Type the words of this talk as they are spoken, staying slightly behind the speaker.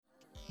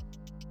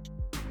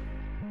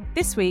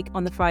This week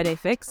on the Friday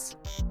Fix.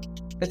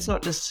 It's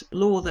not just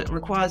law that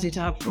requires you to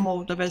have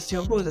more diversity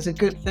on board. It's a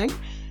good thing.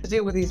 To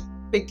deal with these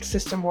big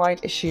system-wide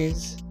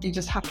issues, you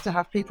just have to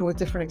have people with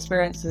different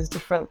experiences,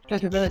 different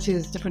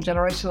capabilities, different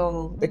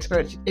generational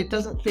experience. It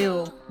doesn't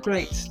feel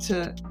great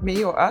to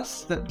me or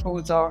us that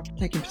boards are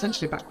taking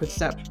potentially backward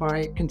steps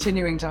by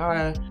continuing to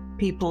hire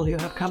people who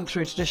have come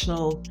through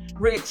traditional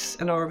routes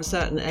and are of a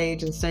certain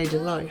age and stage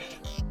in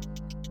life.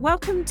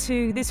 Welcome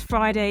to this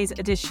Friday's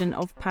edition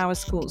of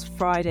Powers Court's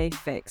Friday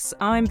Fix.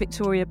 I'm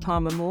Victoria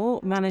Palmer-Moore,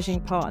 Managing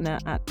Partner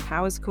at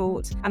Powers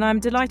Court, and I'm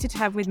delighted to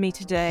have with me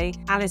today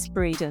Alice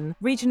Breeden,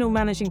 Regional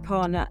Managing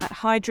Partner at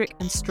Heidrick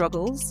 &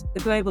 Struggles, the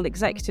global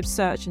executive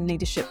search and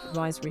leadership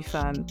advisory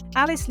firm.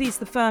 Alice leads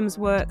the firm's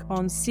work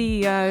on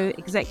CEO,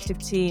 executive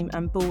team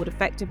and board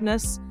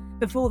effectiveness.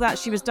 Before that,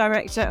 she was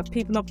Director of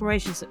People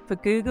Operations for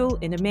Google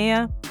in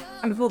EMEA,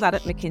 and before that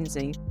at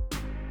McKinsey.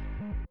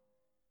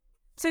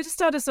 So to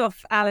start us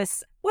off,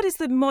 Alice, what is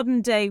the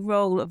modern day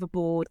role of a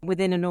board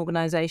within an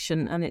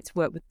organisation and its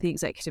work with the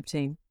executive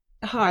team?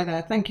 Hi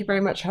there. Thank you very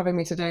much for having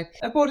me today.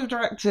 A board of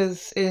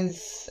directors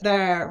is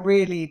there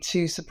really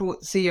to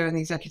support the CEO and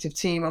the executive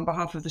team on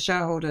behalf of the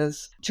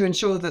shareholders to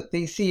ensure that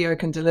the CEO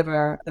can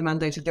deliver the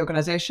mandate of the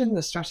organisation,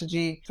 the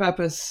strategy,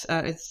 purpose,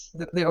 it's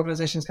the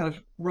organisation's kind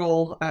of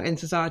role in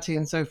society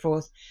and so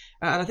forth.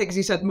 And I think, as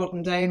you said,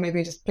 modern day,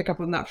 maybe just pick up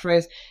on that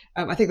phrase.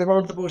 I think the role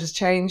of the board has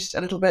changed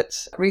a little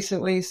bit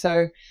recently.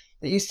 So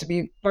it used to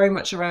be very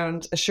much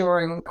around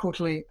assuring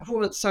quarterly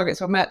performance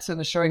targets were met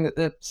and assuring that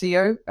the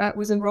CEO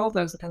was involved.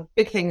 Those are the kind of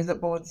big things that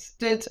boards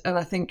did. And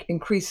I think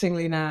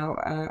increasingly now,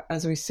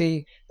 as we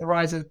see the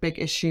rise of big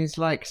issues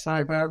like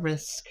cyber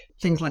risk,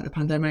 things like the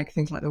pandemic,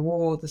 things like the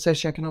war, the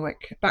socioeconomic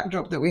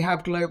backdrop that we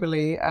have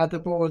globally, the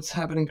boards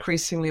have an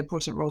increasingly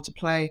important role to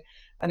play,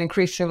 an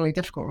increasingly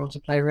difficult role to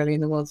play, really, in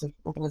the worlds of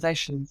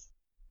organisations.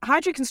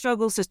 Heidrick &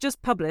 Struggles has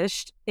just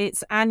published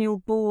its annual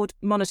board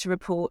monitor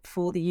report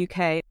for the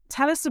UK.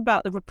 Tell us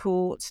about the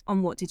report.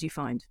 On what did you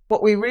find?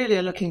 What we really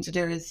are looking to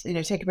do is,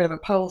 take a bit of a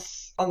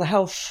pulse on the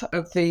health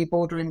of the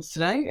boardrooms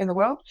today in the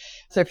world.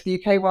 So for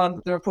the UK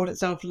one, the report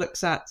itself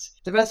looks at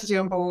diversity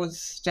on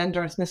boards,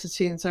 gender,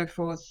 ethnicity and so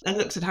forth, and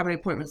looks at how many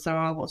appointments there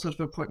are, what sort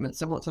of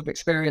appointments and what sort of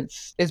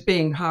experience is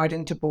being hired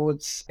into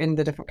boards in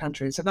the different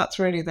countries. So that's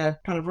really the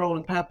kind of role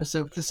and purpose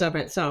of the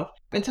survey itself.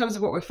 In terms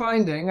of what we're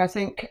finding, I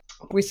think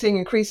we're seeing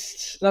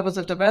increased levels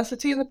of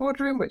diversity in the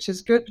boardroom, which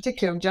is good,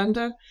 particularly on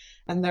gender.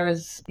 And there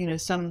is,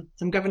 some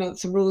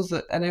governance and rules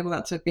that enable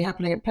that to be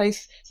happening at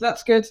pace. So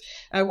that's good.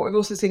 What we've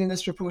also seen in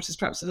this report is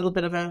perhaps a little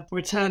bit of a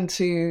return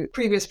to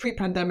previous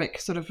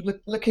pre-pandemic sort of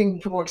looking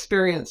for more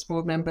experienced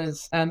board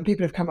members,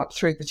 people who've come up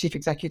through the chief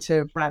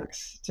executive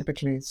ranks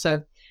typically.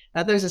 So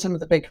those are some of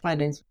the big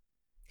findings.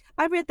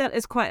 I read that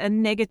as quite a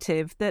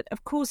negative, that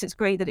of course it's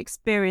great that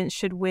experience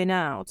should win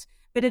out.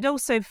 But it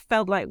also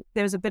felt like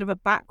there was a bit of a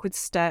backward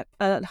step,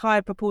 a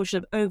higher proportion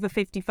of over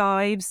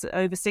 55s,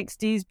 over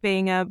 60s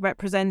being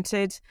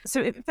represented.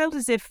 So it felt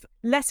as if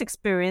less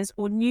experience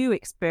or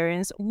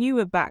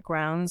newer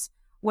backgrounds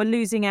were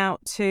losing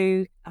out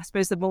to, I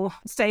suppose, the more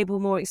stable,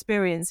 more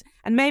experience.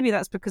 And maybe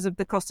that's because of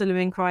the cost of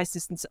living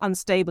crisis and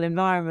unstable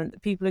environment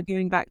that people are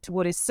going back to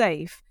what is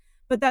safe.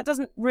 But that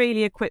doesn't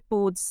really equip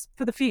boards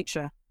for the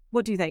future.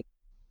 What do you think?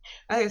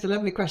 I think it's a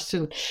lovely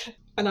question.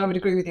 And I would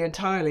agree with you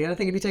entirely. And I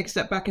think if you take a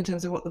step back in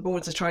terms of what the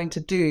boards are trying to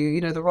do,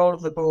 the role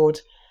of the board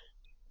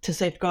to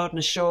safeguard and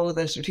assure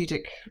the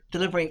strategic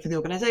delivery for the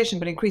organisation,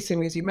 but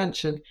increasingly, as you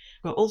mentioned,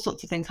 we've got all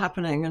sorts of things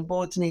happening and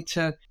boards need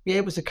to be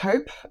able to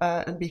cope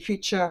and be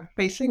future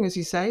facing, as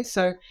you say.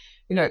 So,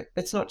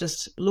 it's not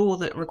just law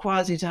that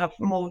requires you to have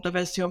more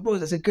diversity on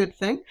board. It's a good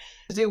thing.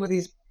 To deal with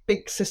these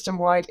big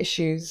system-wide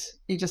issues,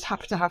 you just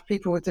have to have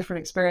people with different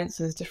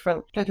experiences,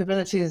 different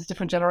capabilities,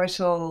 different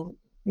generational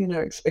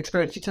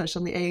experience. You touched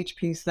on the age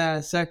piece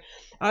there. So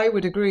I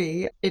would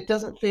agree, it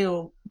doesn't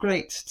feel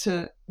great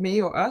to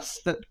me or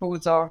us that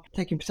boards are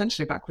taking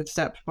potentially backward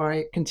steps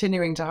by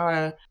continuing to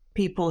hire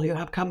people who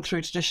have come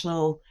through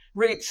traditional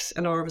routes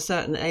and are of a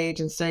certain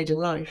age and stage in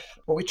life.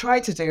 What we try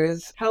to do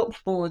is help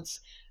boards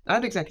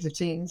and executive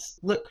teams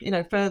look,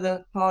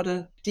 further,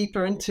 harder,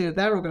 deeper into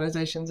their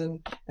organisations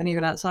and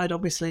even outside,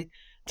 obviously,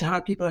 to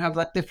have people who have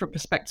that different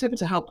perspective,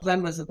 to help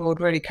them as a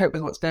board really cope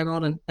with what's going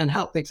on and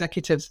help the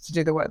executives to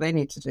do the work they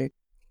need to do.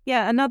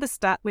 Yeah, another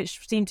stat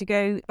which seemed to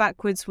go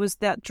backwards was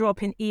that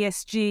drop in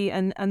ESG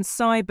and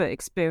cyber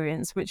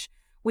experience, which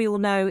we all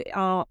know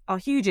are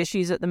huge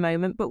issues at the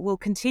moment, but will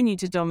continue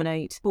to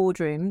dominate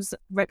boardrooms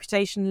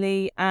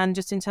reputationally and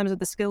just in terms of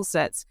the skill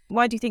sets.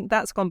 Why do you think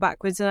that's gone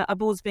backwards? Are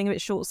boards being a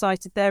bit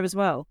short-sighted there as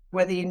well?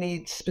 Whether you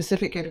need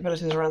specific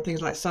capabilities around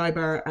things like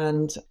cyber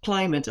and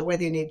climate, or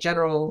whether you need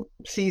general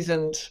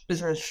seasoned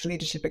business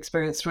leadership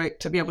experience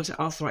to be able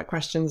to ask the right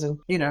questions and,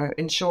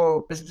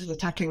 ensure businesses are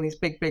tackling these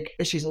big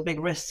issues and big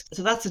risks.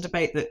 So that's a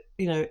debate that,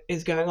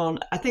 is going on.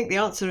 I think the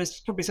answer is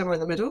probably somewhere in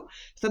the middle.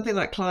 Something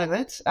like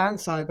climate and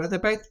cyber, they're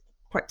both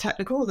quite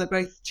technical. They're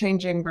both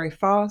changing very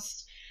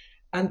fast.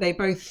 And they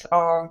both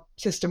are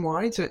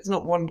system-wide. So it's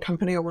not one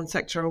company or one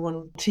sector or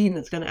one team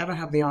that's going to ever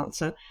have the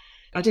answer.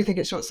 I do think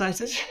it's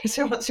short-sighted,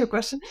 so that's your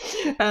question.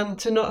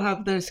 To not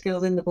have those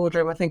skills in the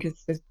boardroom, I think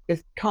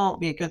is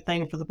can't be a good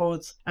thing for the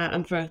boards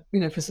and for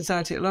for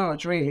society at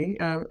large, really,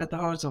 at the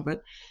heart of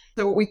it.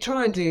 So what we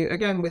try and do,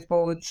 again, with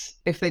boards,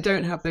 if they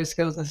don't have those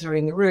skills necessarily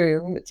in the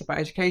room, it's about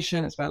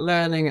education, it's about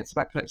learning, it's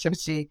about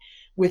productivity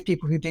with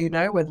people who do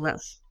know, whether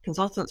that's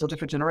consultants or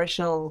different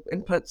generational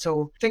inputs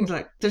or things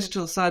like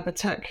digital cyber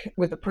tech.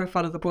 With the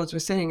profile of the boards we're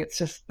seeing, it's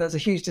just there's a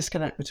huge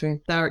disconnect between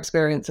their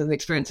experience and the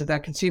experience of their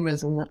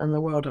consumers and the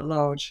world at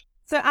large.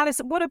 So Alice,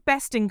 what are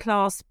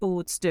best-in-class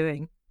boards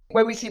doing?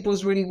 When we see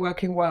boards really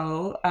working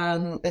well,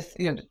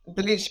 the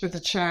leadership of the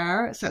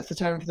chair sets the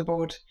tone for the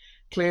board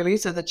clearly.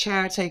 So the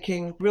chair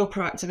taking real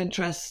proactive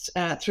interest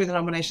through the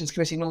nominations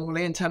committee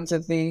normally in terms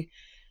of the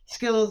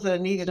skills that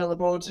are needed on the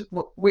board.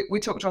 We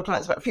talk to our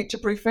clients about future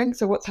proofing.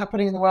 So what's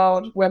happening in the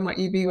world? Where might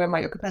you be? Where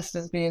might your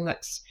competitors be in the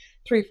next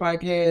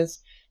 3-5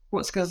 years?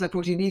 What skills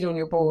therefore do you need on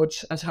your board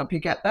to help you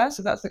get there?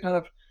 So that's the kind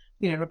of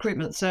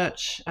recruitment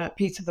search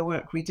piece of the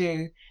work we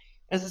do.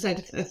 As I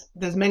said,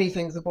 there's many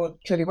things the board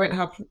clearly won't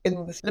have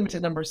in this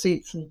limited number of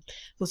seats and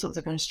all sorts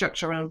of kind of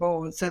structure around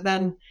boards. So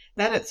then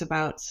it's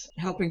about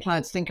helping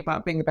clients think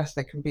about being the best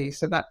they can be.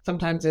 So that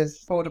sometimes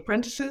is board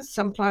apprentices.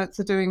 Some clients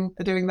are doing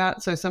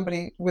that. So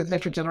somebody with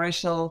different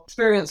generational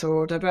experience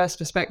or diverse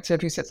perspective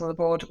who sits on the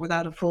board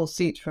without a full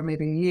seat for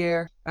maybe a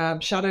year.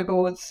 Shadow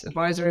boards,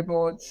 advisory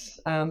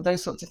boards,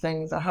 those sorts of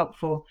things are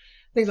helpful.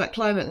 Things like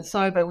climate and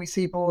cyber, we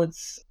see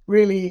boards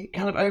really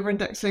kind of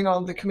over-indexing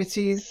on the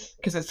committees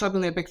because it's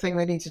suddenly a big thing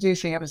they need to do.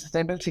 So you have a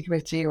sustainability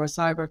committee or a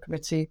cyber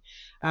committee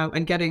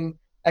and getting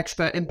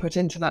expert input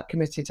into that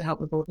committee to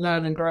help the board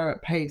learn and grow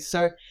at pace.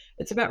 So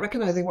it's about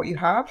recognising what you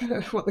have,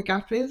 what the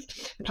gap is,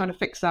 and trying to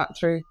fix that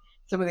through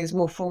some of these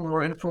more formal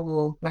or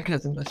informal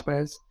mechanisms, I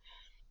suppose.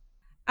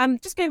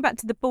 Just going back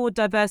to the board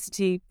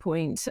diversity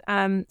point,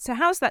 so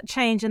how's that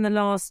changed in the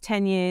last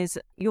 10 years?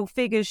 Your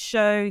figures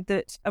show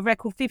that a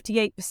record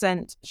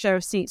 58% share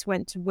of seats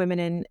went to women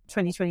in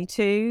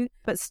 2022,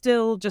 but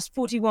still just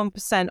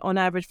 41% on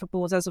average for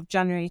boards as of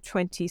January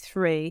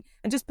 23.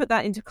 And just put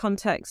that into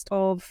context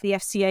of the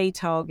FCA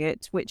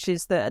target, which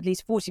is that at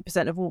least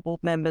 40% of all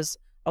board members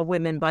are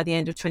women by the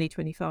end of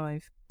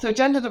 2025. So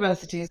gender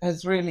diversity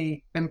has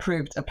really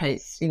improved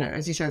apace.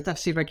 As you said,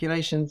 FCA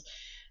regulations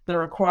that are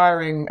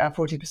requiring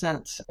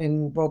 40%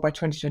 in by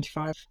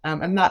 2025.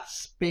 And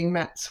that's being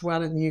met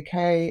well in the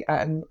UK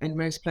and in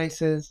most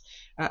places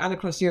and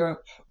across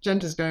Europe.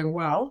 Gender's going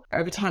well.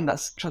 Over time,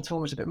 that's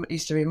transformed a bit. It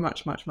used to be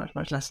much, much, much,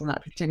 much less than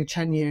that. If you take a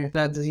 10-year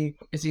lens,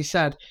 as you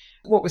said.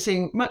 What we're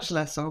seeing much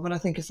less of, and I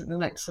think is the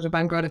next sort of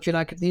vanguard, if you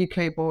like, of the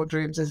UK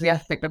boardrooms, is the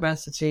ethnic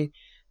diversity,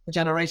 the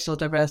generational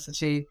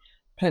diversity,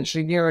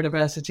 potentially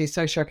neurodiversity,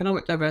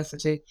 socioeconomic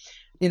diversity.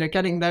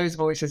 Getting those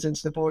voices into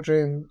the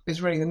boardroom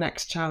is really the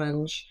next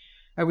challenge.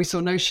 We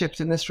saw no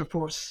shift in this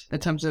report in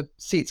terms of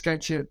seats going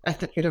to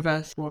ethnically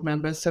diverse board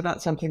members. So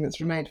that's something that's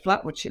remained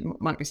flat, which it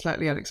might be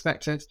slightly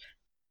unexpected.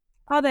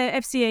 Are there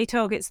FCA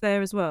targets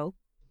there as well?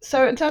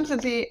 So in terms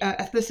of the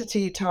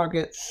ethnicity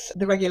targets,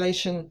 the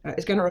regulation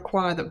is going to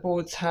require that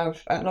boards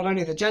have not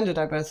only the gender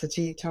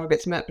diversity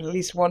targets met, but at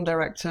least one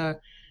director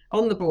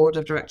on the board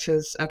of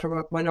directors from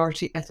a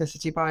minority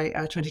ethnicity by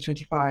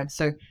 2025.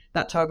 So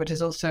that target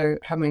is also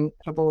coming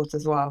for boards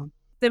as well.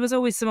 There was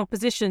always some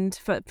opposition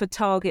for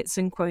targets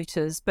and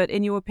quotas, but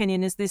in your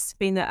opinion, has this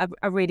been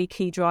a really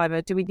key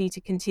driver? Do we need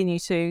to continue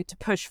to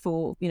push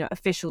for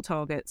official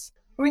targets?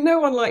 No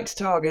one likes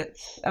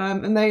targets,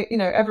 and they,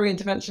 every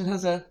intervention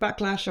has a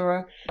backlash or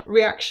a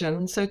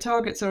reaction. So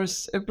targets are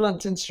a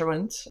blunt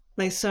instrument.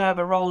 They serve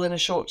a role in a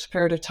short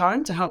period of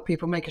time to help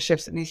people make a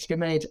shift that needs to be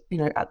made,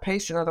 at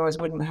pace, and otherwise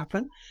wouldn't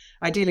happen.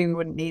 Ideally, we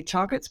wouldn't need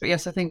targets, but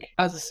yes, I think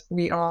as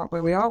we are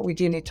where we are, we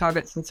do need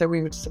targets, and so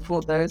we would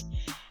support those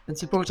and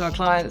support our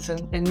clients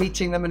in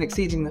meeting them and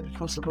exceeding them if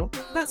possible.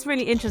 That's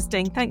really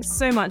interesting. Thanks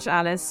so much,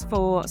 Alice,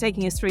 for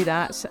taking us through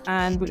that,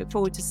 and we look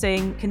forward to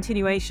seeing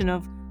continuation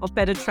of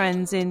better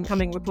trends in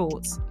coming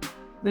reports.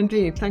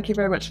 Indeed. Thank you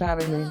very much for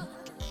having me.